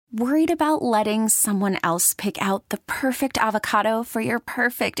Worried about letting someone else pick out the perfect avocado for your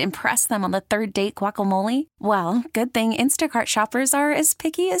perfect impress them on the third date guacamole? Well, good thing Instacart shoppers are as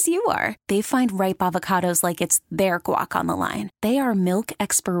picky as you are. They find ripe avocados like it's their guac on the line. They are milk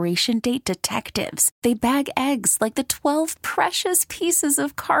expiration date detectives. They bag eggs like the 12 precious pieces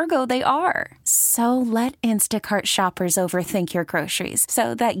of cargo they are. So let Instacart shoppers overthink your groceries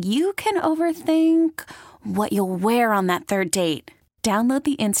so that you can overthink what you'll wear on that third date. Download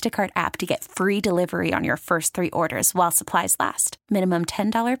the Instacart app to get free delivery on your first 3 orders while supplies last. Minimum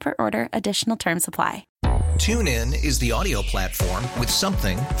 $10 per order. Additional terms apply. TuneIn is the audio platform with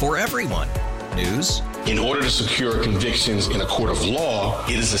something for everyone. News. In order to secure convictions in a court of law,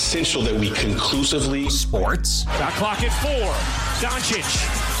 it is essential that we conclusively. Sports. Shot clock at 4. Doncic.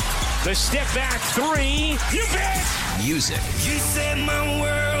 The step back 3. You bet. Music. You set my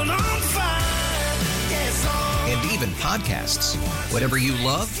world on fire. And even podcasts. Whatever you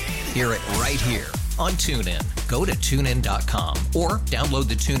love, hear it right here on TuneIn. Go to TuneIn.com or download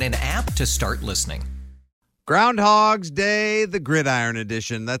the TuneIn app to start listening. Groundhog's Day, the Gridiron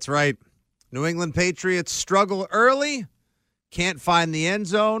Edition. That's right. New England Patriots struggle early, can't find the end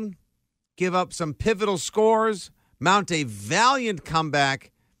zone, give up some pivotal scores, mount a valiant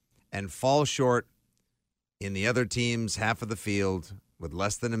comeback, and fall short in the other team's half of the field with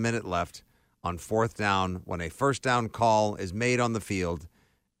less than a minute left on 4th down when a first down call is made on the field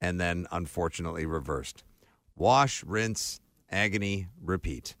and then unfortunately reversed. Wash, rinse, agony,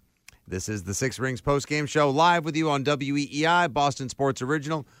 repeat. This is the Six Rings Postgame Show live with you on WEEI, Boston Sports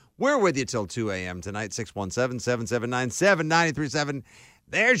Original. We're with you till 2 a.m. tonight, 617-779-7937.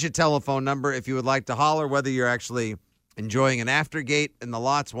 There's your telephone number if you would like to holler, whether you're actually enjoying an aftergate in the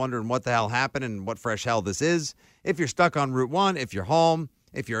lots, wondering what the hell happened and what fresh hell this is. If you're stuck on Route 1, if you're home,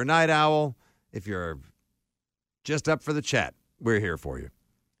 if you're a night owl, if you're just up for the chat, we're here for you.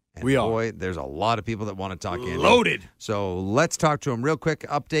 And we are. Boy, there's a lot of people that want to talk in. Loaded. So let's talk to him real quick.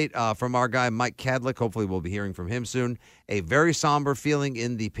 Update from our guy, Mike Kadlick. Hopefully we'll be hearing from him soon. A very somber feeling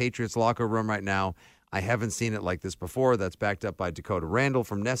in the Patriots locker room right now. I haven't seen it like this before. That's backed up by Dakota Randall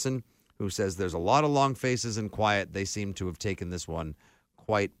from Nesson, who says there's a lot of long faces and quiet. They seem to have taken this one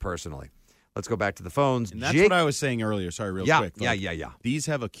quite personally. Let's go back to the phones. And that's what I was saying earlier. Sorry, real quick. Yeah. These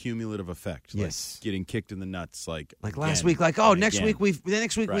have a cumulative effect. Yes. Like getting kicked in the nuts. Like last week, next week we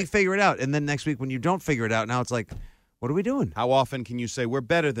figure it out. And then next week when you don't figure it out, now it's like, what are we doing? How often can you say we're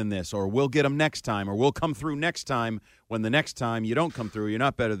better than this, or we'll get them next time, or we'll come through next time, when the next time you don't come through, you're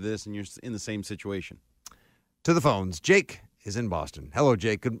not better than this, and you're in the same situation? To the phones. Jake is in Boston. Hello,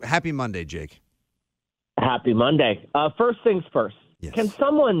 Jake. Happy Monday, Jake. Happy Monday. First things first. Yes. Can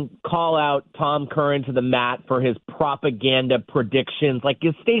someone call out Tom Curran to the mat for his propaganda predictions? Like,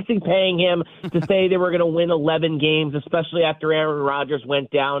 is Stacey paying him to say they were going to win 11 games, especially after Aaron Rodgers went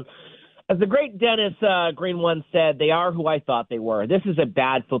down? As the great Dennis Green once said, they are who I thought they were. This is a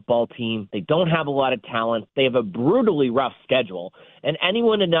bad football team. They don't have a lot of talent. They have a brutally rough schedule. And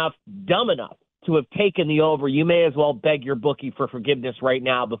anyone dumb enough to have taken the over, you may as well beg your bookie for forgiveness right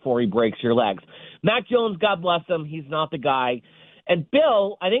now before he breaks your legs. Mac Jones, God bless him. He's not the guy. And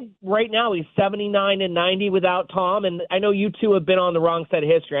Bill, I think right now he's 79-90 without Tom. And I know you two have been on the wrong side of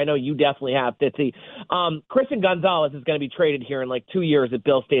history. I know you definitely have, Fitzy. Christian Gonzalez is going to be traded here in like 2 years if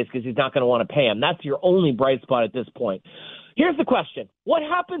Bill stays because he's not going to want to pay him. That's your only bright spot at this point. Here's the question. What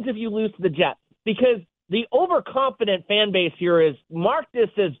happens if you lose to the Jets? Because the overconfident fan base here is marked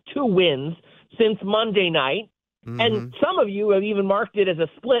this as 2 wins since Monday night. Mm-hmm. And some of you have even marked it as a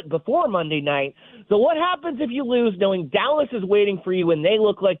split before Monday night. So what happens if you lose knowing Dallas is waiting for you and they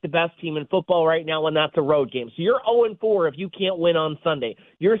look like the best team in football right now and that's a road game? So you're 0-4 if you can't win on Sunday.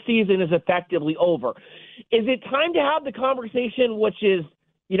 Your season is effectively over. Is it time to have the conversation, which is,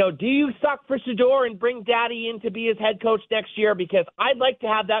 do you suck for Shador and bring Daddy in to be his head coach next year? Because I'd like to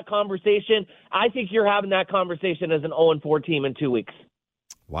have that conversation. I think you're having that conversation as an 0-4 team in 2 weeks.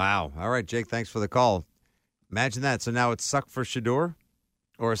 Wow. All right, Jake, thanks for the call. Imagine that. So now it's suck for Shador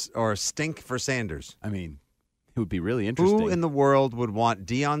or stink for Sanders. I mean, it would be really interesting. Who in the world would want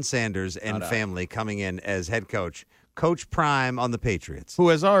Deion Sanders and family coming in as head coach? Coach Prime on the Patriots. Who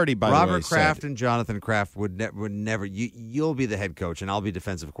has already, by the way, Robert Kraft and Jonathan Kraft would never. You'll be the head coach, and I'll be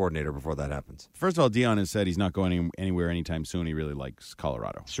defensive coordinator before that happens. First of all, Deion has said he's not going anywhere anytime soon. He really likes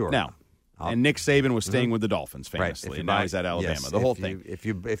Colorado. Sure. Now, and Nick Saban was staying with the Dolphins, famously, right. and now he's at Alabama. Yes, the whole thing. If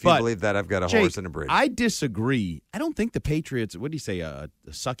you believe that, I've got a horse and a bridge. I disagree. I don't think the Patriots, what do you say, a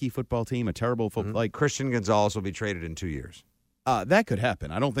sucky football team, a terrible football like Christian Gonzalez will be traded in 2 years. That could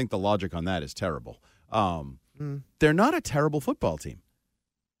happen. I don't think the logic on that is terrible. They're not a terrible football team.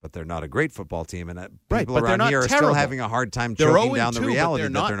 But they're not a great football team, and right, people but around here are still having a hard time choking down the reality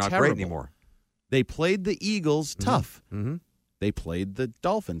that they're not great anymore. They played the Eagles tough. Mm-hmm. They played the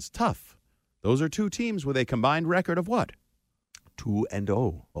Dolphins tough. Those are two teams with a combined record of what?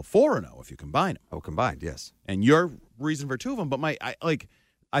 2-0. Well, 4-0 if you combine them. Oh, combined, yes. And your reason for two of them, but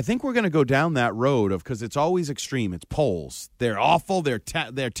I think we're going to go down that road of because it's always extreme. It's polls. They're awful. They're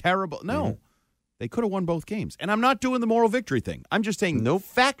terrible. No, they could have won both games. And I'm not doing the moral victory thing. I'm just saying,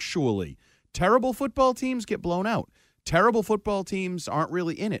 factually, terrible football teams get blown out. Terrible football teams aren't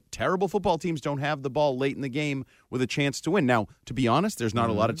really in it. Terrible football teams don't have the ball late in the game with a chance to win. Now, to be honest, there's not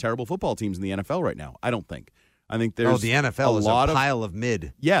a lot of terrible football teams in the NFL right now. I don't think. I think there's the NFL is a pile of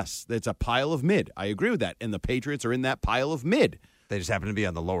mid. Yes, it's a pile of mid. I agree with that. And the Patriots are in that pile of mid. They just happen to be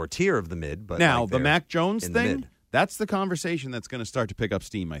on the lower tier of the mid. But now, the Mac Jones thing, that's the conversation that's going to start to pick up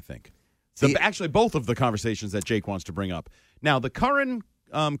steam, I think. Actually, both of the conversations that Jake wants to bring up. Now, the current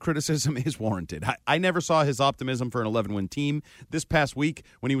criticism is warranted. I never saw his optimism for an 11-win team. This past week,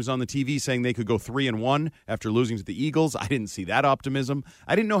 when he was on the TV saying they could go 3-1 after losing to the Eagles, I didn't see that optimism.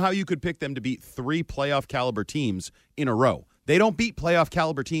 I didn't know how you could pick them to beat 3 playoff-caliber teams in a row. They don't beat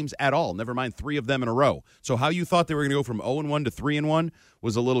playoff-caliber teams at all, never mind 3 of them in a row. So how you thought they were going to go from 0-1 to 3-1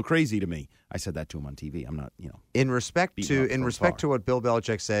 was a little crazy to me. I said that to him on TV. I'm not, In respect to what Bill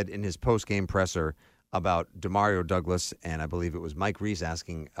Belichick said in his post-game presser about Demario Douglas, and I believe it was Mike Reese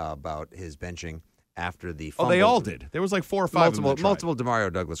asking about his benching after the fumble. Oh, they all did. There was like 4 or 5 multiple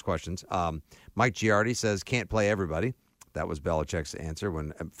Demario Douglas questions. Mike Giardi says can't play everybody. That was Belichick's answer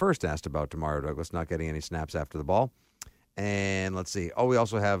when first asked about Demario Douglas not getting any snaps after the ball. And let's see. We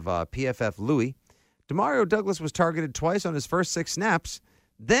also have PFF Louie. Demario Douglas was targeted twice on his first 6 snaps,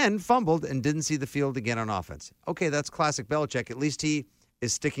 then fumbled and didn't see the field again on offense. Okay, that's classic Belichick. At least he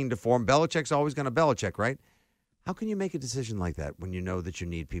is sticking to form. Belichick's always going to Belichick, right? How can you make a decision like that when you know that you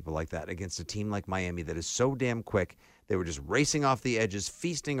need people like that against a team like Miami that is so damn quick? They were just racing off the edges,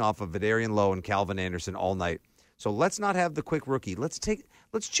 feasting off of Vidarian Lowe and Calvin Anderson all night. So let's not have the quick rookie. Let's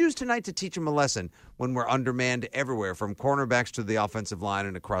choose tonight to teach him a lesson when we're undermanned everywhere, from cornerbacks to the offensive line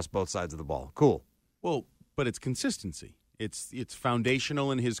and across both sides of the ball. Cool. Well, but it's consistency. It's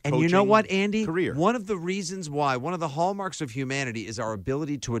foundational in his coaching career. And you know what, Andy? Career. One of the reasons why, one of the hallmarks of humanity is our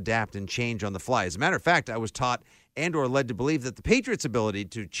ability to adapt and change on the fly. As a matter of fact, I was taught and or led to believe that the Patriots' ability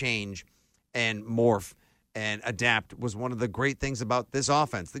to change and morph and adapt was one of the great things about this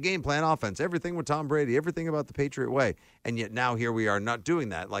offense, the game plan offense, everything with Tom Brady, everything about the Patriot way. And yet now here we are not doing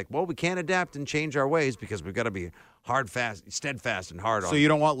that. We can't adapt and change our ways because we've got to be steadfast and hard on it. So you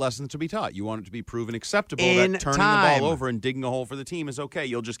don't want lessons to be taught. You want it to be proven acceptable that turning the ball over and digging a hole for the team is okay.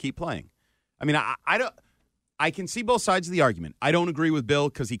 You'll just keep playing. I mean, I can see both sides of the argument. I don't agree with Bill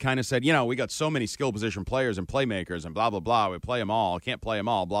because he kind of said, we got so many skill position players and playmakers and blah, blah, blah. We play them all. Can't play them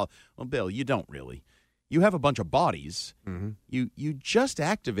all. Blah. Well, Bill, you don't really. You have a bunch of bodies. Mm-hmm. You just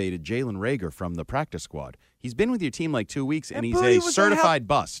activated Jalen Reagor from the practice squad. He's been with your team like 2 weeks, and he's a certified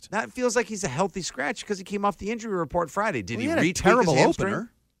bust. That feels like he's a healthy scratch because he came off the injury report Friday. Did he had a retweak terrible his hamstring?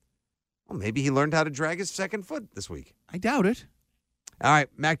 opener? Well, maybe he learned how to drag his second foot this week. I doubt it. All right,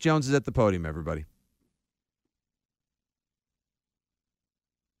 Mac Jones is at the podium, everybody.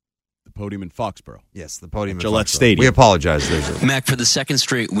 Podium in Foxborough. Yes, the podium at Gillette Foxborough. Stadium. We apologize. Mac, for the second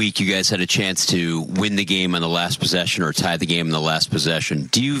straight week, you guys had a chance to win the game on the last possession or tie the game in the last possession.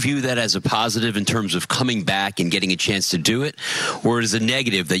 Do you view that as a positive in terms of coming back and getting a chance to do it, or is it a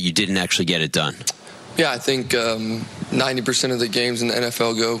negative that you didn't actually get it done? Yeah, I think 90% of the games in the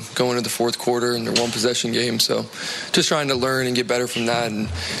NFL go into the fourth quarter, and they're one-possession games. So just trying to learn and get better from that, and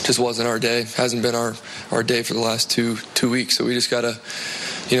just wasn't our day. Hasn't been our day for the last two weeks. So we just got to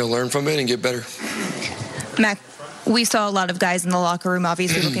learn from it and get better. Mac, we saw a lot of guys in the locker room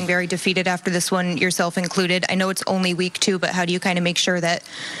obviously looking very defeated after this one, yourself included. I know it's only week 2, but how do you kind of make sure that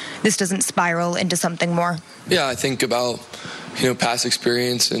this doesn't spiral into something more? Yeah, I think about past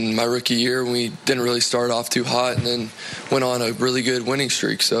experience in my rookie year. We didn't really start off too hot and then went on a really good winning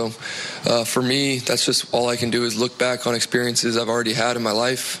streak. So for me, that's just all I can do is look back on experiences I've already had in my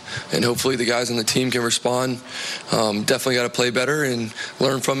life, and hopefully the guys on the team can respond. Definitely got to play better and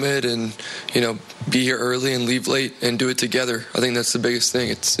learn from it, and be here early and leave late and do it together. I think that's the biggest thing.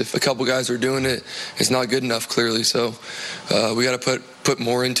 It's if a couple guys are doing it, it's not good enough, clearly. So we got to put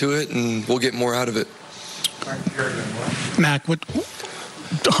more into it, and we'll get more out of it. Mac,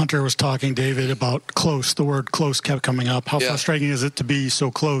 Hunter was talking, David, about close. The word close kept coming up. How frustrating is it to be so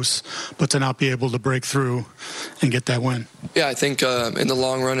close, but to not be able to break through and get that win? Yeah, I think in the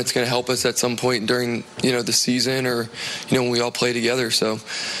long run, it's going to help us at some point during, the season or, when we all play together. So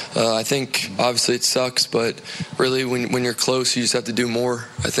I think obviously it sucks, but really when you're close, you just have to do more.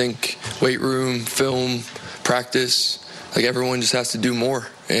 I think weight room, film, practice, like everyone just has to do more.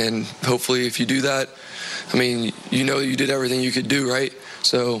 And hopefully if you do that, you did everything you could do, right?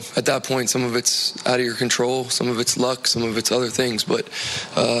 So at that point, some of it's out of your control, some of it's luck, some of it's other things. But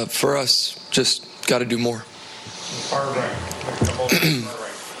for us, just got to do more.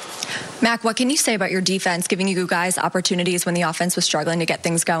 Mac, what can you say about your defense, giving you guys opportunities when the offense was struggling to get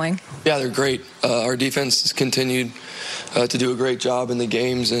things going? Yeah, they're great. Our defense has continued to do a great job in the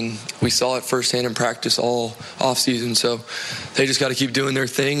games, and we saw it firsthand in practice all offseason. So they just got to keep doing their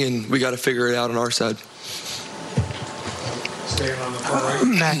thing, and we got to figure it out on our side.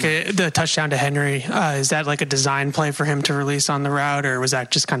 Mac, the touchdown to Henry, is that like a design play for him to release on the route, or was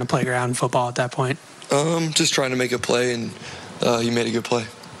that just kind of playground football at that point? Just trying to make a play, and he made a good play.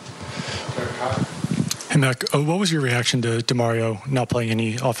 Hey, Mac, what was your reaction to DeMario not playing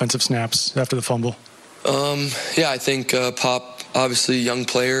any offensive snaps after the fumble? I think Pop, obviously a young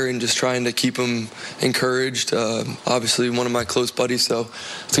player, and just trying to keep him encouraged. Obviously one of my close buddies, so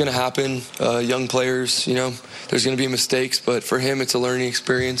it's going to happen. Young players, there's going to be mistakes, but for him it's a learning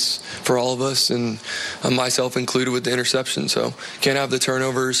experience for all of us, and myself included with the interception. So can't have the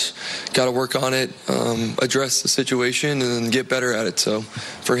turnovers, got to work on it, address the situation, and then get better at it. So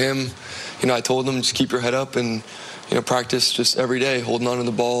for him, I told him just keep your head up and practice just every day, holding on to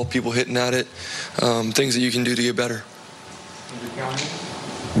the ball, people hitting at it, things that you can do to get better.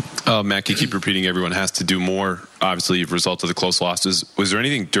 Mac, you keep repeating everyone has to do more, obviously, as a result of the close losses. Was there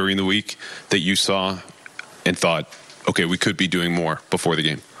anything during the week that you saw and thought, okay, we could be doing more before the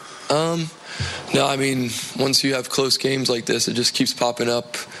game? No, once you have close games like this, it just keeps popping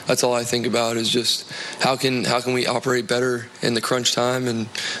up. That's all I think about is just how can we operate better in the crunch time, and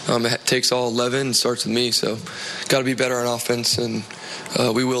it takes all 11 and starts with me. So got to be better on offense, and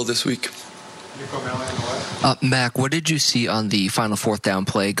we will this week. Mac, what did you see on the final fourth down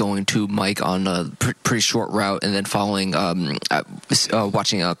play going to Mike on a pretty short route and then following,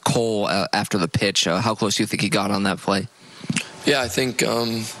 watching Cole after the pitch? How close do you think he got on that play? Yeah, I think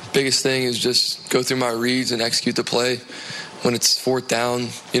biggest thing is just go through my reads and execute the play. When it's fourth down,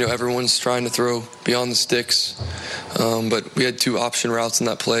 everyone's trying to throw beyond the sticks. But we had 2 option routes in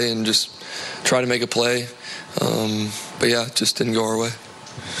that play and just try to make a play. It just didn't go our way.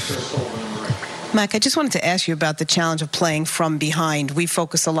 Mac, I just wanted to ask you about the challenge of playing from behind. We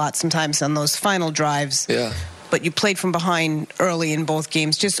focus a lot sometimes on those final drives. Yeah. But you played from behind early in both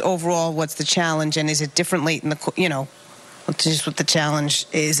games. Just overall, what's the challenge, and is it different late in the, just what the challenge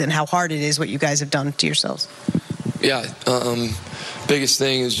is and how hard it is, what you guys have done to yourselves? Yeah. Biggest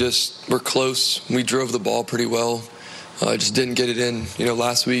thing is just we're close. We drove the ball pretty well. Just didn't get it in.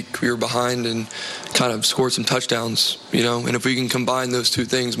 Last week we were behind and kind of scored some touchdowns, and if we can combine those 2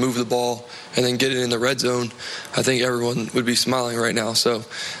 things, move the ball and then get it in the red zone, I think everyone would be smiling right now. So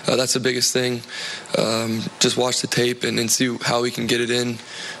that's the biggest thing. Just watch the tape and see how we can get it in,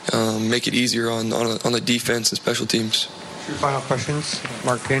 make it easier on the defense and special teams. 2 final questions.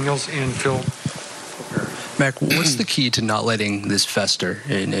 Mark Daniels and Phil. Mac, what's the key to not letting this fester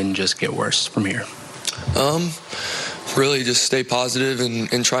and just get worse from here? Really just stay positive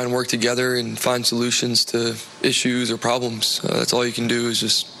and try and work together and find solutions to issues or problems. That's all you can do is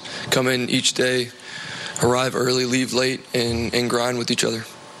just come in each day, arrive early, leave late, and grind with each other.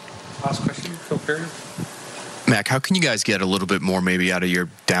 Last question, Phil Perry. Mac, how can you guys get a little bit more maybe out of your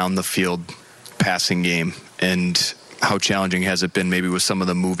down-the-field passing game, and how challenging has it been maybe with some of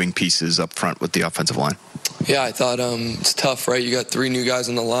the moving pieces up front with the offensive line? Yeah, I thought it's tough, right? You got 3 new guys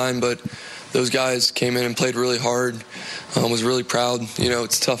on the line, but those guys came in and played really hard. Was really proud.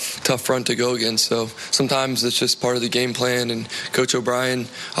 It's tough front to go against. So sometimes it's just part of the game plan. And Coach O'Brien,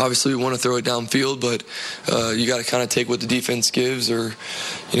 obviously we want to throw it downfield, but you got to kind of take what the defense gives, or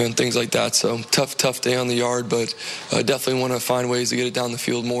and things like that. So tough day on the yard, but definitely want to find ways to get it down the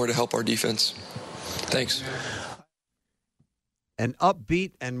field more to help our defense. Thanks. An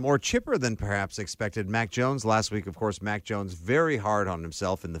upbeat and more chipper than perhaps expected Mac Jones. Last week, of course, Mac Jones very hard on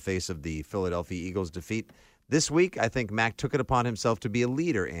himself in the face of the Philadelphia Eagles defeat. This week, I think Mac took it upon himself to be a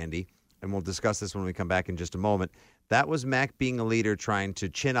leader, Andy, and we'll discuss this when we come back in just a moment. That was Mac being a leader, trying to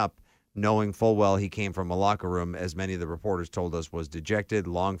chin up, knowing full well he came from a locker room, as many of the reporters told us, was dejected,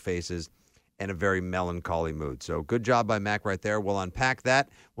 long faces, and a very melancholy mood. So good job by Mac right there. We'll unpack that.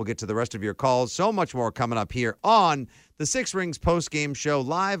 We'll get to the rest of your calls. So much more coming up here on the Six Rings Postgame Show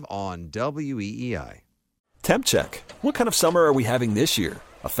live on WEEI. Temp check. What kind of summer are we having this year?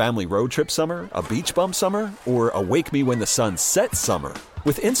 A family road trip summer? A beach bum summer? Or a wake me when the sun sets summer?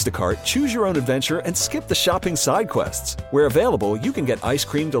 With Instacart, choose your own adventure and skip the shopping side quests. Where available, you can get ice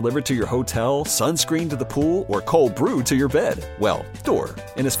cream delivered to your hotel, sunscreen to the pool, or cold brew to your bed. Well, door.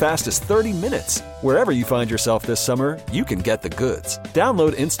 In as fast as 30 minutes. Wherever you find yourself this summer, you can get the goods.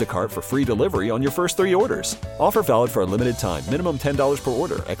 Download Instacart for free delivery on your first 3 orders. Offer valid for a limited time. Minimum $10 per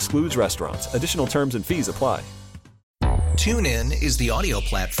order. Excludes restaurants. Additional terms and fees apply. TuneIn is the audio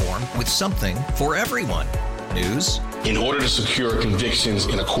platform with something for everyone. News. In order to secure convictions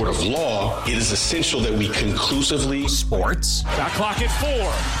in a court of law, it is essential that we conclusively. Sports. Shot clock at 4.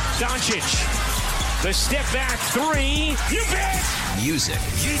 Doncic. The step back 3. You bet. Music.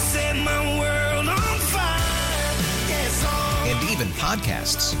 You set my world on fire. Yes, and even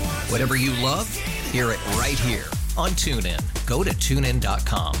podcasts. Whatever you love, hear it right here on TuneIn. Go to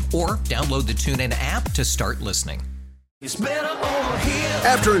TuneIn.com or download the TuneIn app to start listening. It's better over here.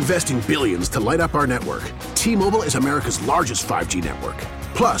 After investing billions to light up our network, T-Mobile is America's largest 5G network.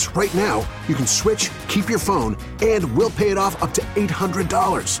 Plus, right now, you can switch, keep your phone, and we'll pay it off up to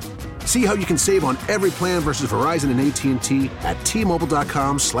 $800. See how you can save on every plan versus Verizon and AT&T at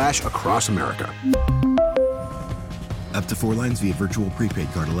T-Mobile.com/across America. Up to 4 lines via virtual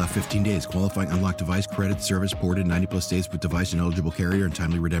prepaid card. Allow 15 days. Qualifying unlocked device credit service ported 90+ days with device and eligible carrier and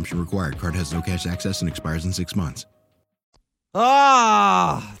timely redemption required. Card has no cash access and expires in 6 months.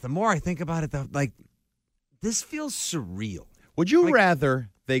 The more I think about it, this feels surreal. Would you rather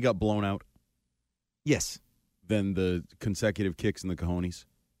they got blown out? Yes. Than the consecutive kicks in the cojones?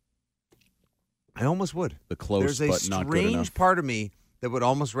 I almost would. The close, but not good enough. There's a strange part of me that would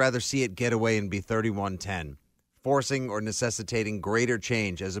almost rather see it get away and be 31-10, forcing or necessitating greater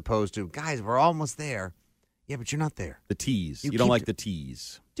change as opposed to, guys, we're almost there. Yeah, but you're not there. The tease. You don't like the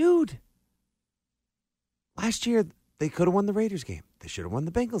tease. Dude. Last year, they could have won the Raiders game. They should have won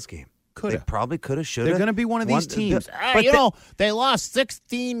the Bengals game. Could have. They probably could have, should have. They're going to be one of these teams. They lost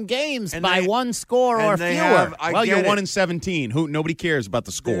 16 games by one score or fewer. You're 1-17. Nobody cares about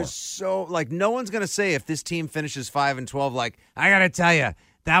the score. So, no one's going to say if this team finishes 5-12, I got to tell you,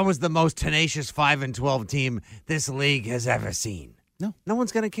 that was the most tenacious 5-12 team this league has ever seen. No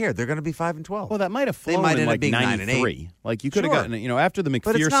one's going to care. They're going to be 5-12. Well, that might have flown in 93. You could have gotten, after the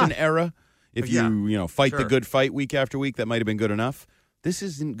McPherson era. If you fight the good fight week after week, that might have been good enough. This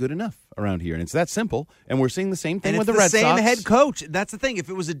isn't good enough around here, and it's that simple. And we're seeing the same thing with the Red Sox. Same head coach. That's the thing. If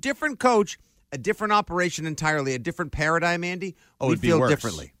it was a different coach, a different operation entirely, a different paradigm, Andy, we'd feel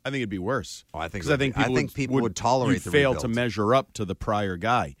differently. I think it'd be worse. I think people would tolerate the fail rebuild. to measure up to the prior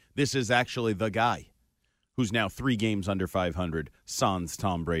guy. This is actually the guy who's now 3 games under 500, sans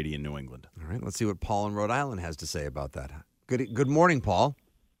Tom Brady in New England. All right, let's see what Paul in Rhode Island has to say about that. Good morning, Paul.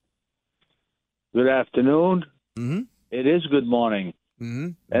 Good afternoon. Mm-hmm. It is good morning.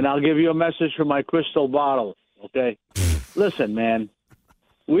 Mm-hmm. And I'll give you a message from my crystal bottle, okay? Listen, man,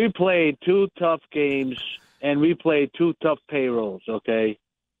 we played 2 tough games, and we played 2 tough payrolls, okay?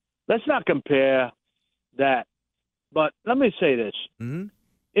 Let's not compare that. But let me say this.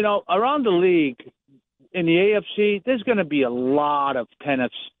 Mm-hmm. Around the league, in the AFC, there's going to be a lot of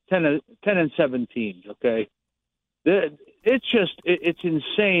 10-7 teams, okay? It's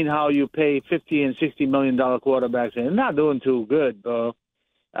insane how you pay $50 and $60 million quarterbacks, and they're not doing too good, bro.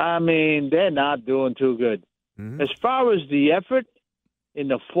 I mean, they're not doing too good. Mm-hmm. As far as the effort in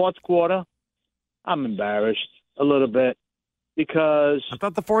the fourth quarter, I'm embarrassed a little bit because I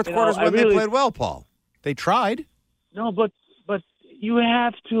thought the fourth quarter is when they played well, Paul. They tried. No, but you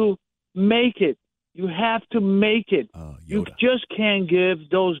have to make it. You have to make it. You just can't give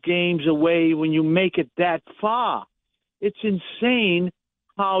those games away when you make it that far. It's insane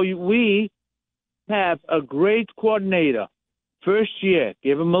how we have a great coordinator. First year,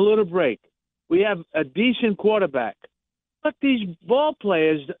 give him a little break. We have a decent quarterback. But these ball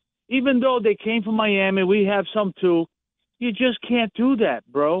players, even though they came from Miami, we have some too, you just can't do that,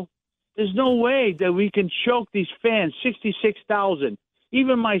 bro. There's no way that we can choke these fans, 66,000.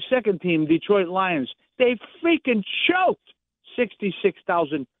 Even my second team, Detroit Lions, they freaking choked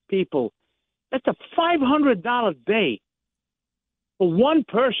 66,000 people. That's a $500 day for one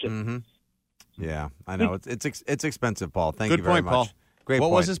person. Mm-hmm. Yeah, I know. It's expensive, Paul. Thank you very much. Paul. Great what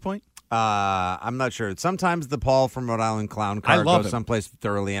point. was his point? I'm not sure. Sometimes the Paul from Rhode Island clown card goes someplace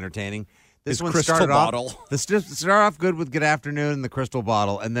thoroughly entertaining. This his one crystal started bottle. Started off good with good afternoon and the crystal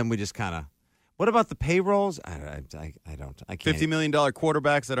bottle, and then we just kind of, What about the payrolls? I don't. I can't. $50 million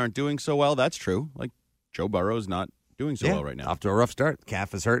quarterbacks that aren't doing so well. That's true. Like Joe Burrow's not doing so well right now. Off to a rough start.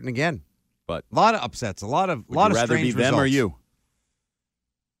 Calf is hurting again. But a lot of upsets. A lot of would you rather strange be them results. or you?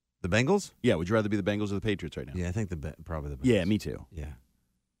 The Bengals? Yeah. Would you rather be the Bengals or the Patriots right now? Yeah, I think probably the Bengals. Yeah, me too. Yeah.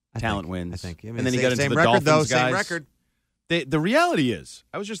 Talent wins. I think. I mean, and then you got into same the record, Dolphins though. guys. Same record. The reality is,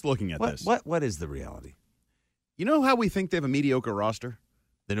 I was just looking at this. What is the reality? You know how we think they have a mediocre roster?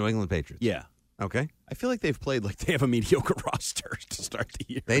 The New England Patriots. Yeah. Okay. I feel like they've played like they have a mediocre roster to start the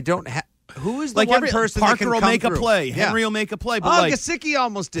year. They don't have. Who is the like one person Parker that can will come make through? a play. Yeah. Henry will make a play. But like Gesicki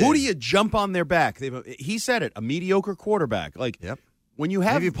almost did. Who do you jump on their back? He said it. A mediocre quarterback. Like when you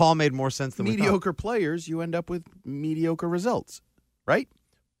have maybe Paul made more sense than mediocre players, you end up with mediocre results, right?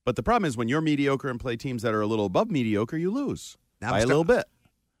 But the problem is when you're mediocre and play teams that are a little above mediocre, you lose by a little bit.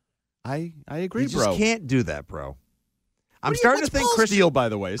 I agree, you bro. You just can't do that, bro. I'm starting to think Paul's Chris deal, by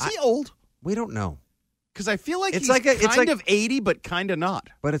the way. Is he old? We don't know. Because I feel like it's he's it's kind of 80, but kind of not.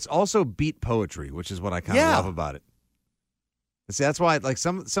 But it's also beat poetry, which is what I kind of love about it. See, that's why like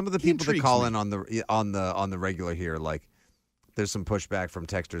some of the people that call in on the regular here, like there's some pushback from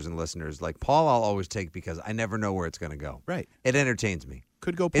texters and listeners. Like Paul, I'll always take because I never know where it's going to go. Right. It entertains me.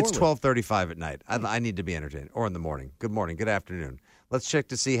 Could go poorly. It's 12:35 at night. I need to be entertained, or in the morning. Good morning. Good afternoon. Let's check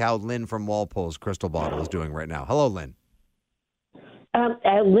to see how Lynn from Walpole's Crystal Bottle is doing right now. Hello, Lynn.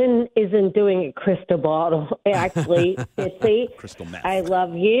 Lynn isn't doing a crystal bottle, actually. Crystal meth. I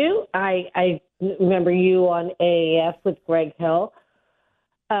love you. I remember you on AAF with Greg Hill.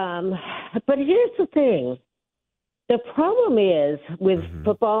 But here's the thing. The problem is with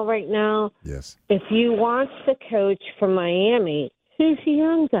football right now, yes. If you watch the coach from Miami, he's a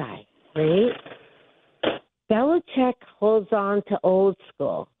young guy, right? Belichick holds on to old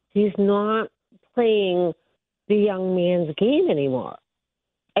school. He's not playing the young man's game anymore.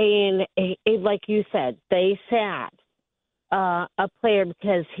 And like you said, they sat a player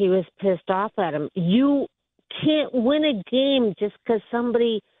because he was pissed off at him. You can't win a game just because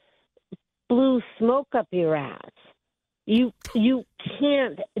somebody blew smoke up your ass. You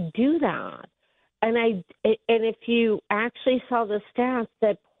can't do that. And if you actually saw the stats,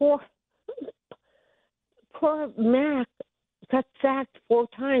 that poor Mac got sacked 4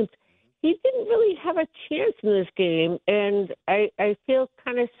 times. He didn't really have a chance in this game, and I feel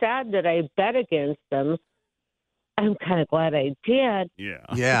kind of sad that I bet against them. I'm kind of glad I did.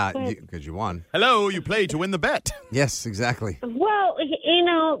 Yeah, because you won. Hello, you played to win the bet. Yes, exactly. Well,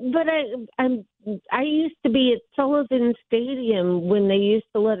 but I used to be at Sullivan Stadium when they used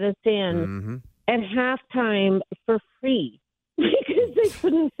to let us in at halftime for free because they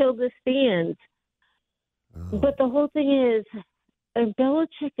couldn't fill the stands. Oh. But the whole thing is,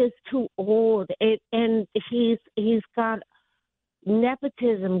 Belichick is too old, and he's got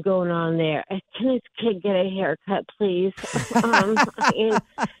nepotism going on there. Can his kid get a haircut, please?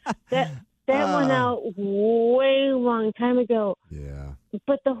 That went out way long time ago. Yeah.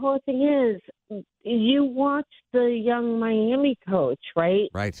 But the whole thing is, you watch the young Miami coach, right?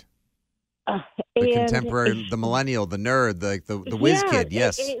 Right. The contemporary, the millennial, the nerd, the whiz kid,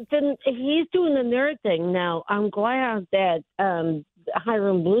 yes. Then he's doing the nerd thing now. I'm glad that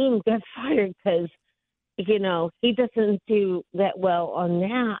Hiram Bloom got fired because, he doesn't do that well on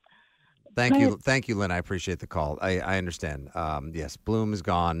that. Thank you, Lynn. I appreciate the call. I understand. Yes, Bloom is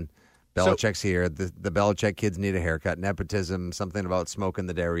gone. Belichick's here. The Belichick kids need a haircut. Nepotism, something about smoking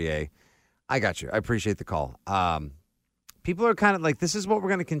the derriere. I got you. I appreciate the call. People are kind of like, this is what we're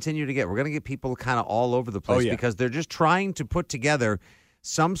going to continue to get. We're going to get people kind of all over the place because they're just trying to put together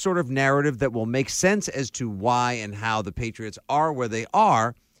some sort of narrative that will make sense as to why and how the Patriots are where they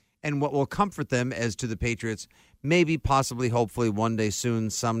are and what will comfort them as to the Patriots maybe, possibly, hopefully one day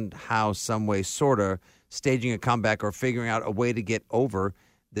soon, somehow, some way, sort of staging a comeback or figuring out a way to get over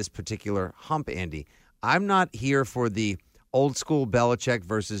this particular hump, Andy. I'm not here for the old school Belichick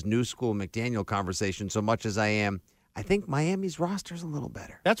versus new school McDaniel conversation so much as I am. I think Miami's roster is a little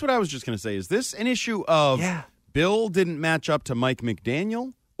better. That's what I was just going to say. Is this an issue of Bill didn't match up to Mike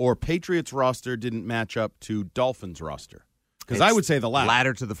McDaniel or Patriots roster didn't match up to Dolphins roster? Because I would say the latter.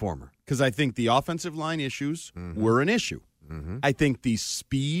 Latter to the former. Because I think the offensive line issues were an issue. I think the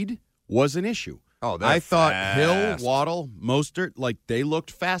speed was an issue. Oh, I thought Hill, Waddle, Mostert, like they looked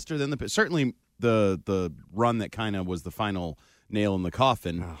faster than certainly the run that kind of was the final nail in the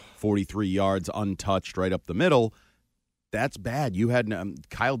coffin, 43 yards untouched right up the middle. That's bad. You had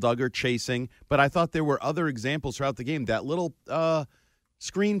Kyle Duggar chasing, but I thought there were other examples throughout the game. That little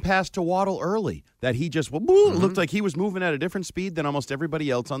screen pass to Waddle early that he just looked like he was moving at a different speed than almost everybody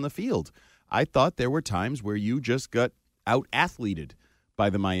else on the field. I thought there were times where you just got out-athleted by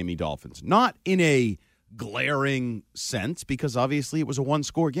the Miami Dolphins. Not in a glaring sense, because obviously it was a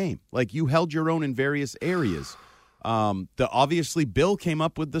one-score game. Like, you held your own in various areas. Obviously Bill came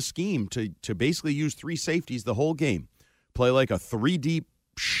up with the scheme to basically use 3 safeties the whole game. Play like a 3-deep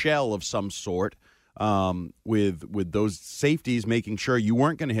shell of some sort, with those safeties making sure you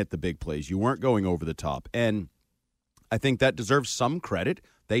weren't going to hit the big plays. You weren't going over the top. And I think that deserves some credit.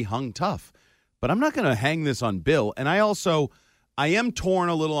 They hung tough. But I'm not going to hang this on Bill. And I am torn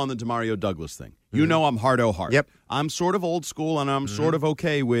a little on the Demario Douglas thing. You know I'm hard-o-hard. Yep. I'm sort of old school, and I'm sort of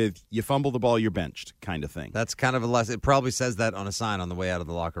okay with you fumble the ball, you're benched kind of thing. That's kind of a lesson. It probably says that on a sign on the way out of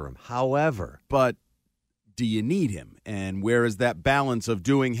the locker room. However. But do you need him? And where is that balance of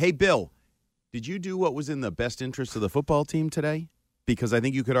doing, hey, Bill, did you do what was in the best interest of the football team today? Because I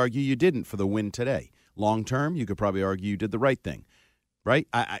think you could argue you didn't for the win today. Long term, you could probably argue you did the right thing, right?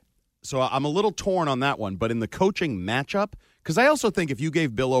 So I'm a little torn on that one. But in the coaching matchup, because I also think if you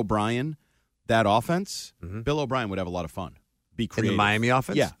gave Bill O'Brien that offense, Bill O'Brien would have a lot of fun. Be creative. In the Miami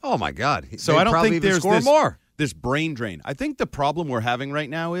offense? Yeah. Oh, my God. So I don't think there's more. This brain drain. I think the problem we're having right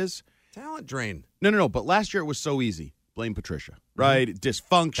now is talent drain. No. But last year it was so easy. Blame Patricia, right?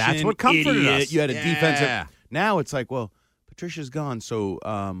 Dysfunction. That's what comforted us. You had a defensive. Now it's like, well, Patricia's gone. So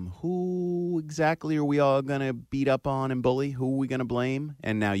who exactly are we all going to beat up on and bully? Who are we going to blame?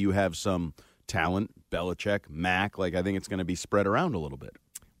 And now you have some talent, Belichick, Mac. Like, I think it's going to be spread around a little bit.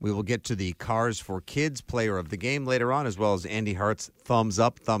 We will get to the Cars for Kids player of the game later on, as well as Andy Hart's thumbs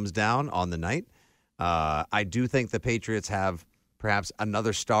up, thumbs down on the night. I do think the Patriots have perhaps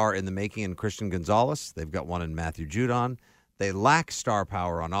another star in the making in Christian Gonzalez. They've got one in Matthew Judon. They lack star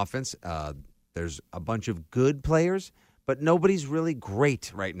power on offense. There's a bunch of good players, but nobody's really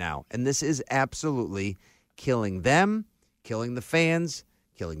great right now. And this is absolutely killing them, killing the fans,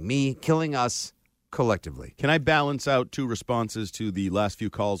 killing me, killing us collectively. Can I balance out 2 responses to the last few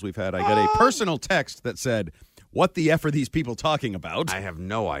calls we've had? I got a personal text that said, what the F are these people talking about? I have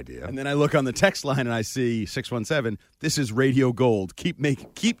no idea. And then I look on the text line and I see 617, this is radio gold.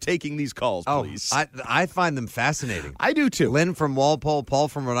 Keep taking these calls, please. I find them fascinating. I do too. Lynn from Walpole, Paul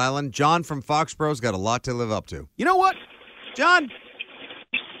from Rhode Island, John from Foxborough's got a lot to live up to. You know what, John?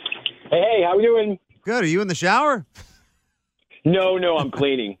 Hey, how are we doing? Good. Are you in the shower? No, I'm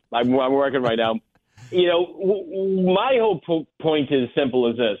cleaning. I'm working right now. You know, my whole point is simple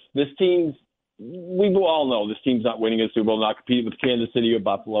as this. This team's, we all know this team's not winning a Super Bowl, not competing with Kansas City or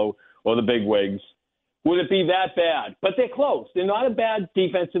Buffalo or the big wigs. Would it be that bad? But they're close. They're not a bad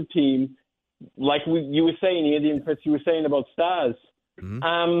defensive team. Like you were saying, Andy and Fritz, you were saying about stars.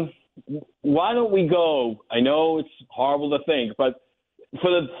 Why don't we go? I know it's horrible to think, but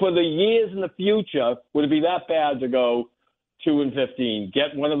for the years in the future, would it be that bad to go 2-15?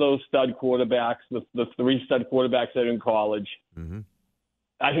 Get one of those stud quarterbacks, the 3 stud quarterbacks that are in college.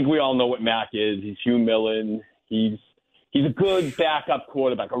 I think we all know what Mac is. He's Hugh Millen. He's a good backup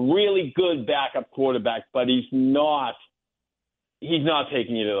quarterback, a really good backup quarterback, but he's not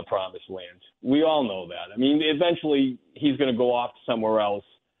taking you to the promised land. We all know that. I mean, eventually he's going to go off somewhere else.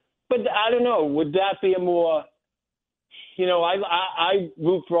 But I don't know. Would that be a more, you know, I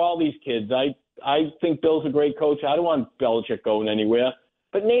root for all these kids. I think Bill's a great coach. I don't want Belichick going anywhere.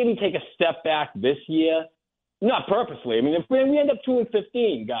 But maybe take a step back this year. Not purposely. I mean, if we end up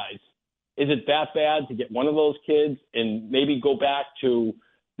 2-15, guys, is it that bad to get one of those kids and maybe go back to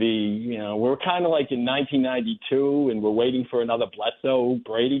we're kind of like in 1992 and we're waiting for another Bledsoe,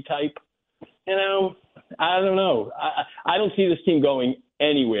 Brady type? You know, I don't know. I don't see this team going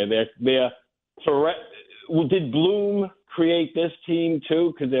anywhere. Did Bloom create this team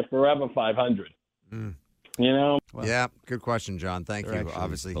too? Because they're forever 500. You know? Well, yeah, good question, John. Thank you.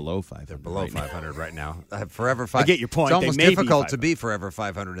 Obviously, below 500. They're below 500 right now. Forever 500. I get your point. It's almost difficult to be forever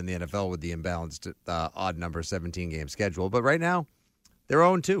 500 in the NFL with the imbalanced odd number 17-game schedule. But right now, they're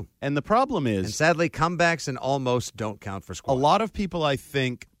 0-2. And the problem is, and sadly, comebacks and almost don't count for squad. A lot of people, I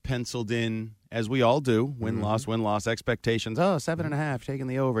think, penciled in, as we all do, win-loss expectations. 7.5, taking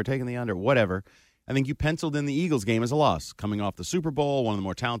the over, taking the under, whatever. I think you penciled in the Eagles game as a loss, coming off the Super Bowl, one of the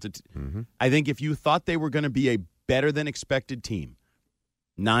more talented. I think if you thought they were going to be a better-than-expected team,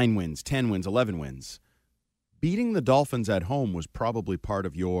 9 wins, 10 wins, 11 wins, beating the Dolphins at home was probably part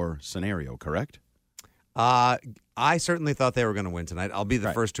of your scenario, correct? I certainly thought they were going to win tonight. I'll be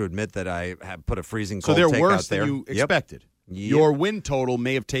the first to admit that I have put a freezing cold take out there. So they're worse than you expected. Yep. Your win total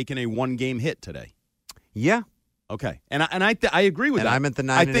may have taken a 1-game hit today. Yeah. Okay, and I agree with that. And I'm at the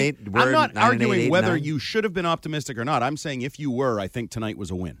 9-8. I'm not arguing whether you should have been optimistic or not. I'm saying if you were, I think tonight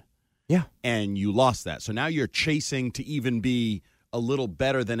was a win. Yeah. And you lost that. So now you're chasing to even be a little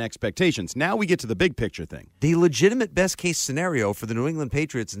better than expectations. Now we get to the big picture thing. The legitimate best-case scenario for the New England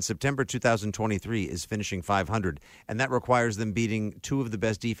Patriots in September 2023 is finishing 500, and that requires them beating two of the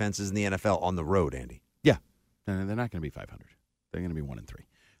best defenses in the NFL on the road, Andy. Yeah. They're not going to be 500. They're going to be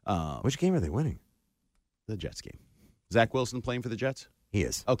 1-3. Which game are they winning? The Jets game. Zach Wilson playing for the Jets? He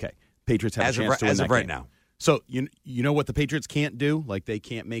is. Okay. Patriots have a chance to win as that of right game. now. So you know what the Patriots can't do? Like they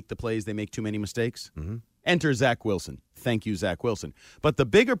can't make the plays. They make too many mistakes. Mm-hmm. Enter Zach Wilson. Thank you, Zach Wilson. But the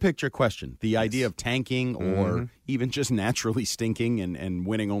bigger picture question, the idea of tanking or even just naturally stinking and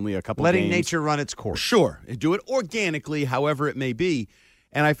winning only a couple Letting games. nature run its course. Sure. Do it organically, however it may be.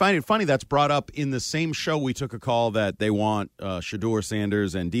 And I find it funny that's brought up in the same show we took a call that they want Shedeur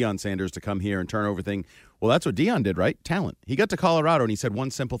Sanders and Deion Sanders to come here and turn over thing. Well, that's what Deion did, right? Talent. He got to Colorado and he said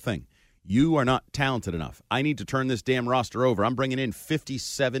one simple thing. You are not talented enough. I need to turn this damn roster over. I'm bringing in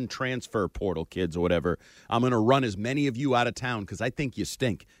 57 transfer portal kids or whatever. I'm going to run as many of you out of town because I think you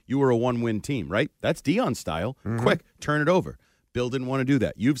stink. You were a one-win team, right? That's Deion's style. Quick, turn it over. Bill didn't want to do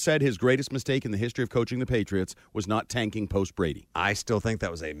that. You've said his greatest mistake in the history of coaching the Patriots was not tanking post-Brady. I still think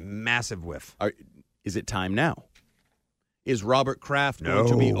that was a massive whiff. Is it time now? Is Robert Kraft going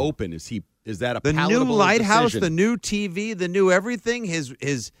to be open? Is that a the palatable new lighthouse, decision? the new TV, the new everything?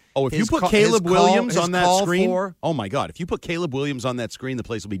 If you put Caleb Williams on that screen, oh my God! If you put Caleb Williams on that screen, the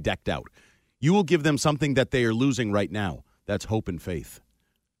place will be decked out. You will give them something that they are losing right now. That's hope and faith.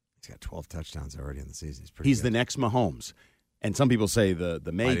 He's got 12 touchdowns already in the season. He's the next Mahomes. And some people say the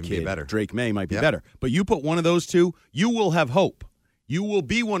May kid, Drake May, might be Yep. better. But you put one of those two, you will have hope. You will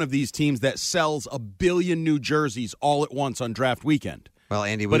be one of these teams that sells 1 billion new jerseys all at once on draft weekend. Well,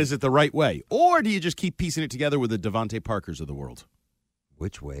 Andy, but is it the right way? Or do you just keep piecing it together with the Devontae Parkers of the world?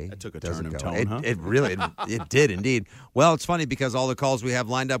 Which way? That took a does turn it of go? tone, huh? It really it did indeed. Well, it's funny because all the calls we have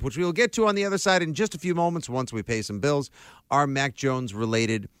lined up, which we will get to on the other side in just a few moments once we pay some bills, are Mac Jones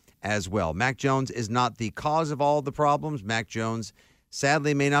related as well. Mac Jones is not the cause of all the problems. Mac Jones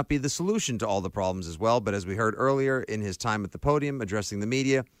sadly may not be the solution to all the problems as well. But as we heard earlier in his time at the podium addressing the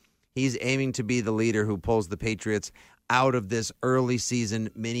media, he's aiming to be the leader who pulls the Patriots out of this early season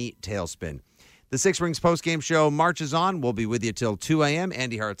mini tailspin. The Six Rings Postgame Show marches on. We'll be with you till 2 a.m.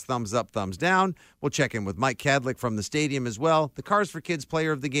 Andy Hart's thumbs up, thumbs down. We'll check in with Mike Kadlick from the stadium as well. The Cars for Kids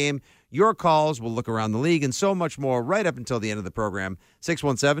player of the game. Your calls. We'll look around the league and so much more right up until the end of the program.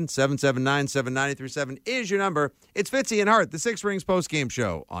 617-779-7937 is your number. It's Fitzy and Hart, the Six Rings Postgame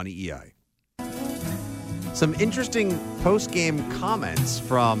Show on EEI. Some interesting postgame comments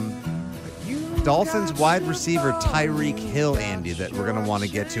from Dolphins wide receiver Tyreek Hill, Andy, that we're going to want to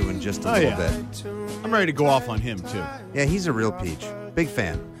get to in just a little bit. I'm ready to go off on him, too. Yeah, he's a real peach. Big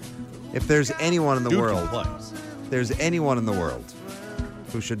fan. If there's anyone in the world,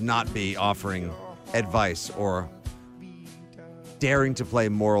 who should not be offering advice or daring to play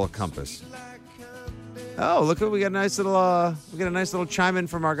moral compass. Oh, look, we got a nice little chime in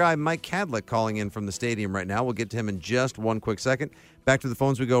from our guy Mike Kadlick calling in from the stadium right now. We'll get to him in just one quick second. Back to the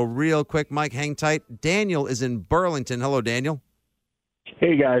phones we go real quick. Mike, hang tight. Daniel is in Burlington. Hello, Daniel.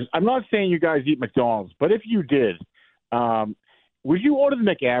 Hey, guys. I'm not saying you guys eat McDonald's, but if you did, would you order the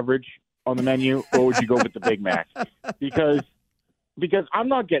McAverage on the menu, or would you go with the Big Mac? Because I'm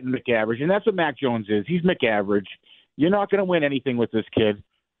not getting McAverage, and that's what Mac Jones is. He's McAverage. You're not going to win anything with this kid.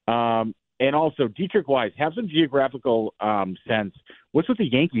 And also, Dietrich Wise, have some geographical sense. What's with the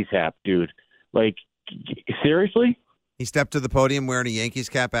Yankees hat, dude? Like, seriously? He stepped to the podium wearing a Yankees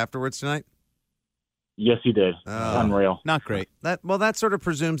cap afterwards tonight? Yes, he did. Unreal. Not great. That sort of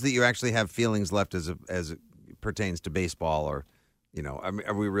presumes that you actually have feelings left as it pertains to baseball, or,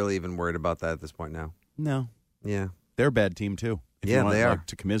 are we really even worried about that at this point now? No. Yeah. They're a bad team, too. Yeah, they are.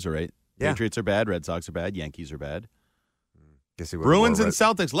 To commiserate. Yeah. Patriots are bad. Red Sox are bad. Yankees are bad. Bruins and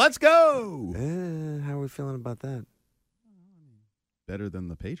Celtics. Let's go. How are we feeling about that? Better than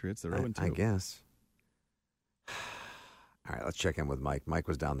the Patriots. They're 0-2. I guess. All right, let's check in with Mike. Mike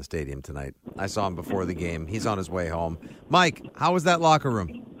was down the stadium tonight. I saw him before the game. He's on his way home. Mike, how was that locker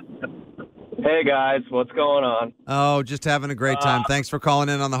room? Hey, guys. What's going on? Oh, just having a great time. Thanks for calling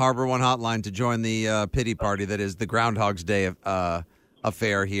in on the Harbor One hotline to join the pity party that is the Groundhog's Day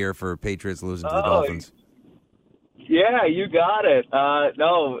affair here for Patriots losing to the Dolphins. Yeah, you got it.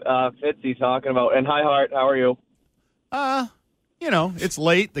 Fitzy talking about. And hi, Hart. How are you? It's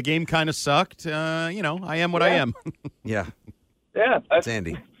late. The game kind of sucked. I am what I am. Yeah. Yeah. It's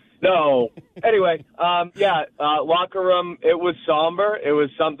Andy. No. Anyway, locker room, it was somber. It was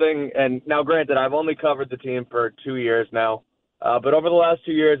something, and now granted, I've only covered the team for 2 years now, but over the last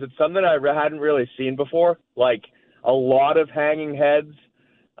 2 years, it's something I hadn't really seen before, like a lot of hanging heads,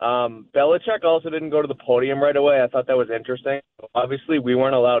 Belichick also didn't go to the podium right away. I thought that was interesting. Obviously, we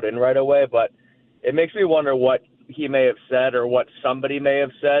weren't allowed in right away, but it makes me wonder what he may have said or what somebody may have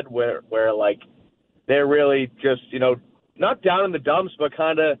said where like, they're really just, not down in the dumps, but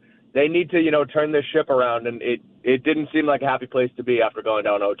kind of they need to, turn this ship around. And it didn't seem like a happy place to be after going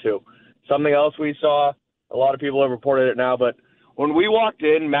down 0-2. Something else we saw, a lot of people have reported it now, but when we walked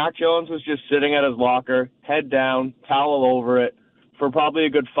in, Mac Jones was just sitting at his locker, head down, towel over it, for probably a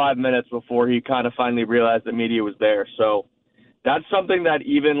good 5 minutes before he kind of finally realized that media was there. So that's something that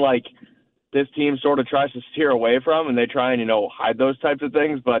even like this team sort of tries to steer away from, and they try and, hide those types of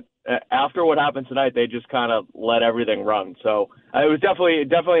things. But after what happened tonight, they just kind of let everything run. So it was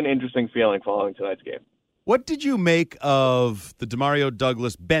definitely an interesting feeling following tonight's game. What did you make of the Demario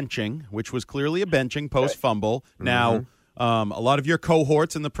Douglas benching, which was clearly a benching post-fumble? Mm-hmm. Now, a lot of your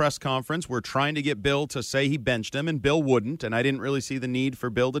cohorts in the press conference were trying to get Bill to say he benched him, and Bill wouldn't, and I didn't really see the need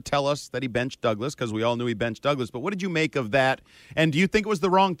for Bill to tell us that he benched Douglas because we all knew he benched Douglas. But what did you make of that, and do you think it was the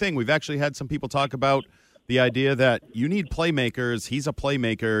wrong thing? We've actually had some people talk about the idea that you need playmakers. He's a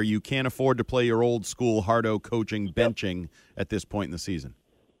playmaker. You can't afford to play your old-school hardo coaching benching at this point in the season.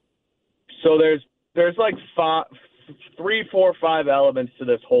 So there's like 3, 4, 5 elements to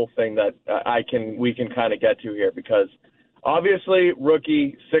this whole thing that we can kind of get to here, because obviously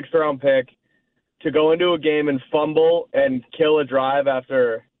rookie 6th round pick to go into a game and fumble and kill a drive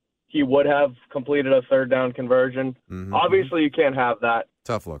after he would have completed a 3rd down conversion. Mm-hmm. Obviously you can't have that.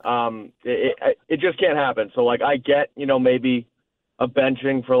 Tough look. It just can't happen. So like I get, maybe a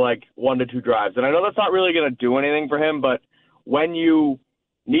benching for like 1 to 2 drives. And I know that's not really going to do anything for him, but when you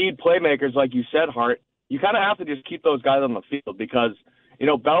need playmakers, like you said, Hart, you kind of have to just keep those guys on the field because,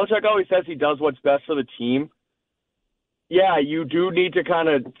 Belichick always says he does what's best for the team. Yeah, you do need to kind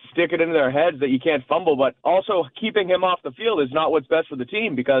of stick it into their heads that you can't fumble, but also keeping him off the field is not what's best for the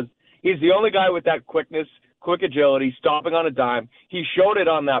team because he's the only guy with that quickness, quick agility, stopping on a dime. He showed it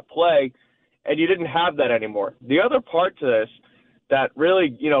on that play, and you didn't have that anymore. The other part to this that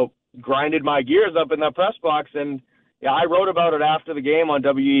really, grinded my gears up in that press box, and I wrote about it after the game on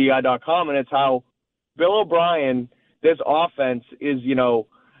WEI.com, and it's how Bill O'Brien, this offense is,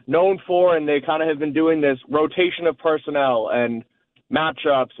 known for, and they kind of have been doing this rotation of personnel and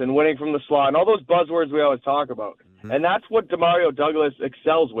matchups and winning from the slot and all those buzzwords we always talk about. Mm-hmm. And that's what Demario Douglas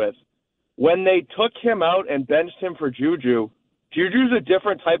excels with. When they took him out and benched him for Juju's a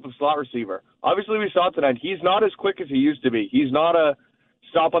different type of slot receiver. Obviously, we saw tonight, he's not as quick as he used to be. He's not a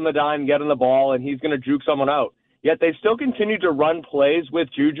stop on the dime, get on the ball, and he's going to juke someone out. Yet they still continue to run plays with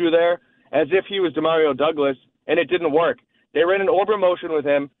Juju there as if he was Demario Douglas, and it didn't work. They ran an over motion with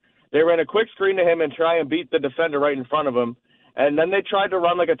him. They ran a quick screen to him and try and beat the defender right in front of him. And then they tried to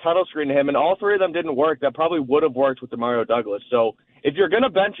run like a tunnel screen to him, and all 3 of them didn't work. That probably would have worked with Demario Douglas. So if you're going to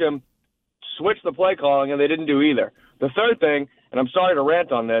bench him, switch the play calling, and they didn't do either. The third thing, and I'm sorry to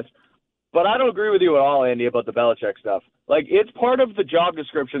rant on this, but I don't agree with you at all, Andy, about the Belichick stuff. Like, it's part of the job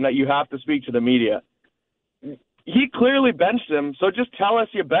description that you have to speak to the media. He clearly benched him, so just tell us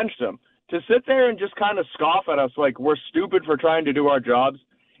you benched him. To sit there and just kind of scoff at us like we're stupid for trying to do our jobs,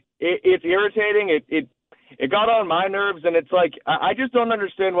 it's irritating. It got on my nerves, and it's like I just don't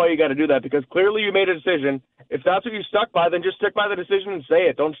understand why you got to do that, because clearly you made a decision. If that's what you stuck by, then just stick by the decision and say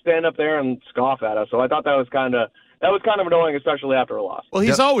it. Don't stand up there and scoff at us. So I thought that was kind of annoying, especially after a loss. Well,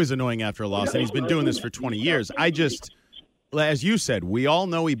 he's always annoying after a loss, and he's been doing this for 20 years. As you said, we all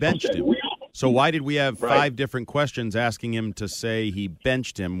know he benched him. So why did we have 5 different questions asking him to say he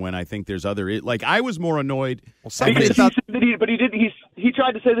benched him when I think there's other – like, I was more annoyed. Well, somebody thought – he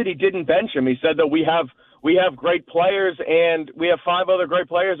tried to say that he didn't bench him. He said that we have great players and we have 5 other great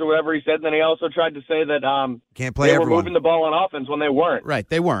players or whatever he said. And then he also tried to say that can't play they everyone. were moving the ball on offense when they weren't. Right,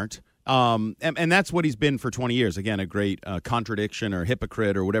 they weren't. And that's what he's been for 20 years. Again, a great contradiction or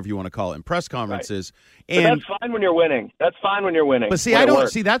hypocrite or whatever you want to call it in press conferences. Right. And that's fine when you're winning. But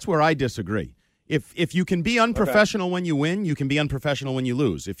see, that's where I disagree. If you can be unprofessional when you win, you can be unprofessional when you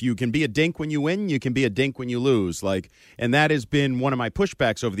lose. If you can be a dink when you win, you can be a dink when you lose. And that has been one of my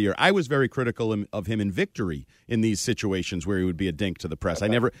pushbacks over the year. I was very critical of him in victory in these situations where he would be a dink to the press.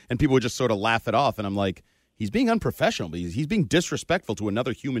 And people would just sort of laugh it off. And I'm like, he's being unprofessional. He's being disrespectful to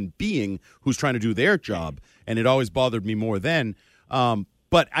another human being who's trying to do their job. And it always bothered me more then.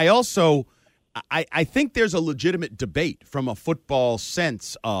 But I also... I think there's a legitimate debate from a football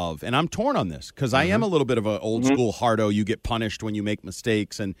sense of, and I'm torn on this because I am a little bit of an old school hardo. You get punished when you make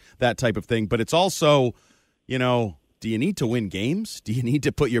mistakes and that type of thing. But it's also, do you need to win games? Do you need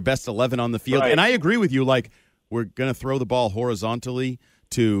to put your best 11 on the field? Right. And I agree with you. Like, we're going to throw the ball horizontally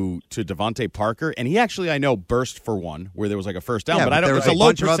to Devontae Parker, and he actually, I know, burst for one where there was like a first down, but I don't. There It's was a low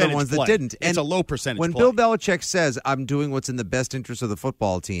bunch of percentage other ones play. that didn't. It's And a low percentage. When play. Bill Belichick says, "I'm doing what's in the best interest of the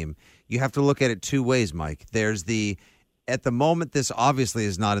football team," you have to look at it two ways, Mike. There's at the moment, this obviously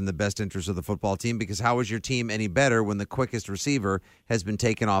is not in the best interest of the football team, because how is your team any better when the quickest receiver has been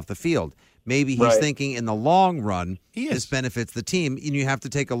taken off the field? Maybe he's thinking in the long run, this benefits the team, and you have to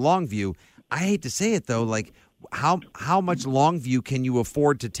take a long view. I hate to say it, though, like, how much long view can you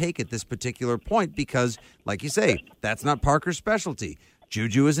afford to take at this particular point? Because, like you say, that's not Parker's specialty.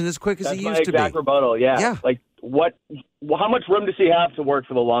 Juju isn't as quick as he used to be. That's my exact rebuttal, yeah. Like, how much room does he have to work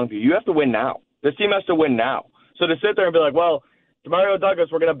for the long view? You have to win now. This team has to win now. So to sit there and be like, well, Demario Douglas,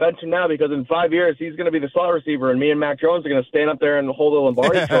 we're going to bench him now because in 5 years he's going to be the slot receiver, and me and Mac Jones are going to stand up there and hold the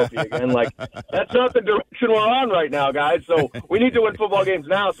Lombardi Trophy again. Like, that's not the direction we're on right now, guys. So we need to win football games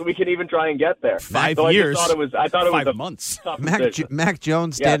now so we can even try and get there. 5 years. I thought it was 5 months. Mac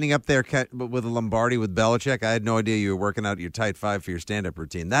Jones standing up there with a Lombardi with Belichick. I had no idea you were working out your tight five for your stand-up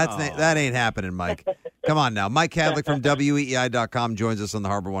routine. That ain't happening, Mike. Come on now. Mike Cadlick from WEEI.com joins us on the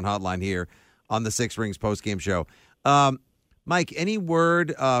Harbor One Hotline here on the Six Rings Postgame Show. Mike, any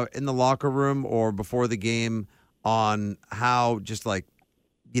word in the locker room or before the game on how, just like,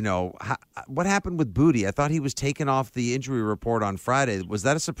 what happened with Booty? I thought he was taken off the injury report on Friday. Was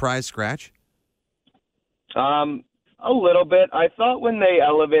that a surprise scratch? A little bit. I thought when they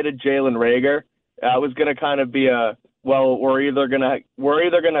elevated Jalen Reagor, it was going to kind of be we're either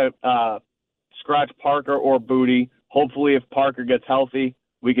gonna scratch Parker or Booty. Hopefully, if Parker gets healthy,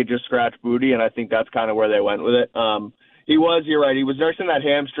 we could just scratch Booty, and I think that's kind of where they went with it. You're right. He was nursing that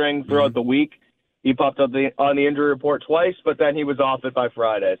hamstring throughout the week. He popped up on the injury report twice, but then he was off it by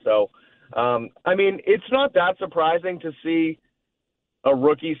Friday. So, it's not that surprising to see a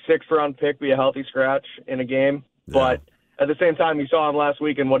rookie 6th-round pick be a healthy scratch in a game. Yeah. But at the same time, you saw him last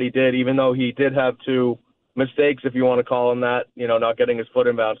week and what he did, even though he did have 2 mistakes, if you want to call him that, not getting his foot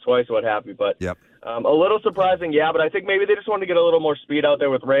in bounds twice, what have you. But a little surprising, but I think maybe they just wanted to get a little more speed out there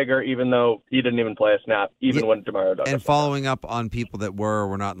with Reagor, even though he didn't even play a snap, when Demario Douglas. And following up on people that were or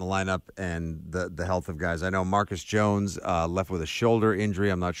were not in the lineup and the health of guys, I know Marcus Jones left with a shoulder injury.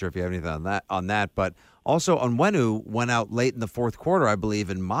 I'm not sure if you have anything on that, but also Onwenu went out late in the fourth quarter, I believe,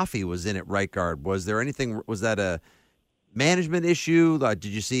 and Mafi was in at right guard. Was there anything? Was that a management issue? Did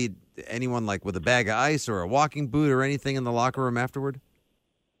you see anyone like with a bag of ice or a walking boot or anything in the locker room afterward?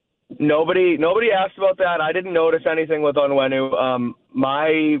 Nobody asked about that. I didn't notice anything with Onwenu.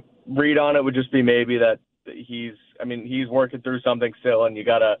 My read on it would just be maybe that he's working through something still, and you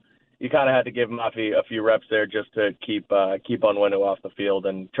kind of had to give Mafi a few reps there just to keep Onwenu off the field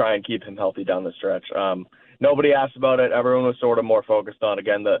and try and keep him healthy down the stretch. Nobody asked about it. Everyone was sort of more focused on,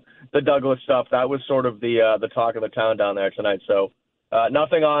 again, the Douglas stuff. That was sort of the talk of the town down there tonight. So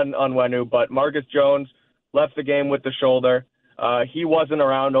nothing on Onwenu, but Marcus Jones left the game with the shoulder. He wasn't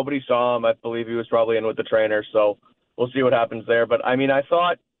around. Nobody saw him. I believe he was probably in with the trainer. So we'll see what happens there. But, I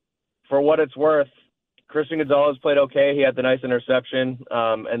thought, for what it's worth, Christian Gonzalez played okay. He had the nice interception.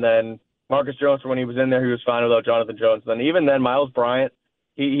 And then Marcus Jones, when he was in there, he was fine without Jonathan Jones. Then even then, Miles Bryant,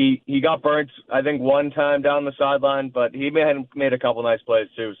 he got burnt, I think, one time down the sideline, but he made a couple nice plays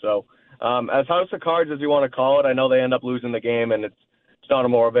too. So as house of cards as you want to call it, I know they end up losing the game, and it's not a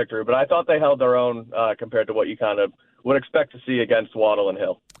moral victory. But I thought they held their own compared to what you kind of would expect to see against Waddle and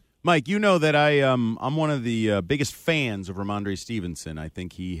Hill. Mike, you know that I'm one of the biggest fans of Ramondre Stevenson. I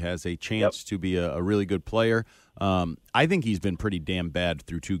think he has a chance to be a really good player. I think he's been pretty damn bad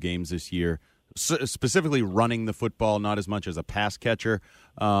through 2 games this year, specifically running the football, not as much as a pass catcher.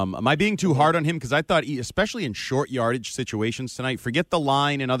 Am I being too hard on him? Because I thought, especially in short yardage situations tonight, forget the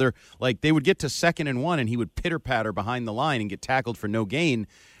line and other, like they would get to 2nd and 1 and he would pitter-patter behind the line and get tackled for no gain.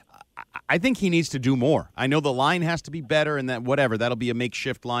 I think he needs to do more. I know the line has to be better and that'll be a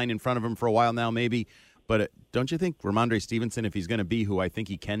makeshift line in front of him for a while now maybe. But don't you think Ramondre Stevenson, if he's going to be who I think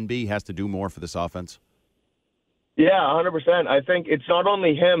he can be, has to do more for this offense? Yeah, 100%. I think it's not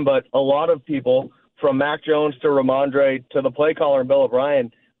only him, but a lot of people, from Mac Jones to Ramondre to the play caller and Bill O'Brien,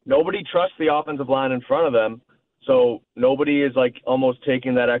 nobody trusts the offensive line in front of them. So nobody is like almost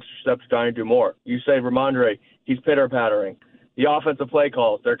taking that extra step to try and do more. You say Ramondre, he's pitter-pattering. The offensive play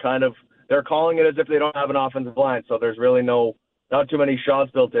calls, they're calling it as if they don't have an offensive line. So there's really not too many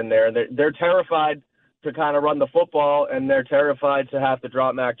shots built in there. They're terrified to kind of run the football, and they're terrified to have to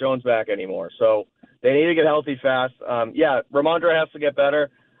drop Mac Jones back anymore. So they need to get healthy fast. Ramondre has to get better.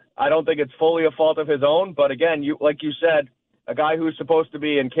 I don't think it's fully a fault of his own, but again, like you said, a guy who's supposed to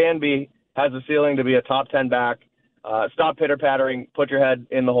be and can be has a ceiling to be a top 10 back. stop pitter-pattering, put your head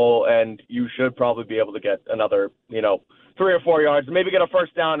in the hole, and you should probably be able to get another, 3 or 4 yards, maybe get a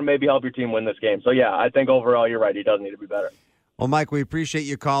first down and maybe help your team win this game. So, yeah, I think overall you're right. He does need to be better. Well, Mike, we appreciate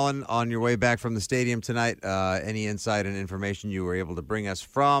you calling on your way back from the stadium tonight. Any insight and information you were able to bring us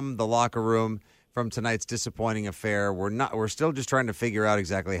from the locker room from tonight's disappointing affair. We're still just trying to figure out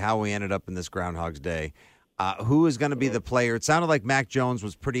exactly how we ended up in this Groundhog's Day. Who is going to be the player? It sounded like Mac Jones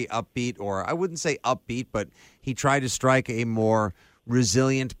was pretty upbeat, or I wouldn't say upbeat, but he tried to strike a more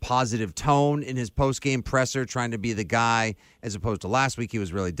resilient, positive tone in his post-game presser, trying to be the guy, as opposed to last week he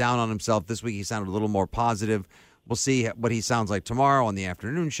was really down on himself. This week he sounded a little more positive. We'll see what he sounds like tomorrow on the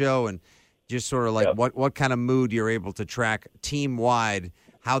afternoon show, and just sort of like what kind of mood you're able to track team-wide,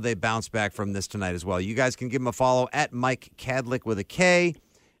 how they bounce back from this tonight as well. You guys can give him a follow at Mike Kadlick with a K.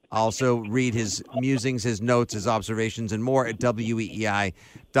 Also read his musings, his notes, his observations, and more at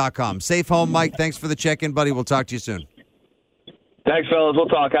weei.com. Safe home, Mike. Thanks for the check-in, buddy. We'll talk to you soon. Thanks, fellas. We'll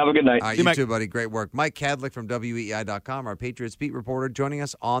talk. Have a good night. You too, buddy. Great work. Mike Kadlick from weei.com, our Patriots beat reporter, joining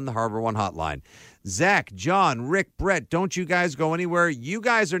us on the Harbor One hotline. Zach, John, Rick, Brett, don't you guys go anywhere. You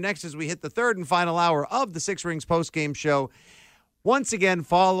guys are next as we hit the third and final hour of the Six Rings Postgame Show. Once again,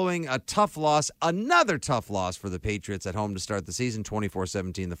 following a tough loss, another tough loss for the Patriots at home to start the season,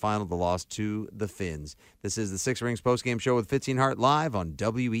 24-17, the final, the loss to the Finns. This is the Six Rings Postgame Show with Fitzy and Hart live on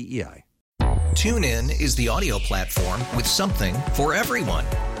WEEI. TuneIn is the audio platform with something for everyone.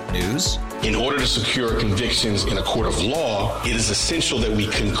 News. In order to secure convictions in a court of law, it is essential that we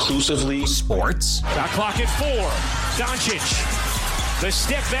conclusively. Sports. Got clock at 4. Doncic. The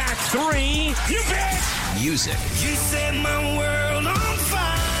step back 3. You bet. Music. You set my world on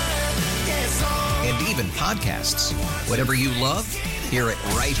fire. Yes, and even podcasts. Whatever you love, hear it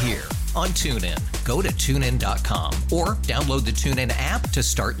right here on TuneIn. Go to TuneIn.com or download the TuneIn app to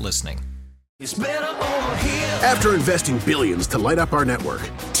start listening. It's better over here. After investing billions to light up our network,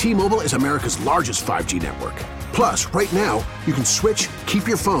 T-Mobile is America's largest 5G network. Plus, right now, you can switch, keep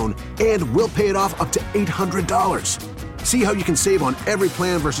your phone, and we'll pay it off up to $800. See how you can save on every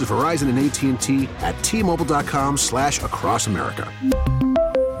plan versus Verizon and AT&T at T-Mobile.com/across America.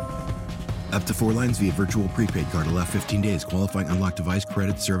 Up to 4 lines via virtual prepaid card. Allow 15 days. Qualifying unlocked device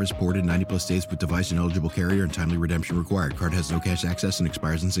credit service ported 90+ days with device and eligible carrier and timely redemption required. Card has no cash access and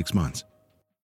expires in 6 months.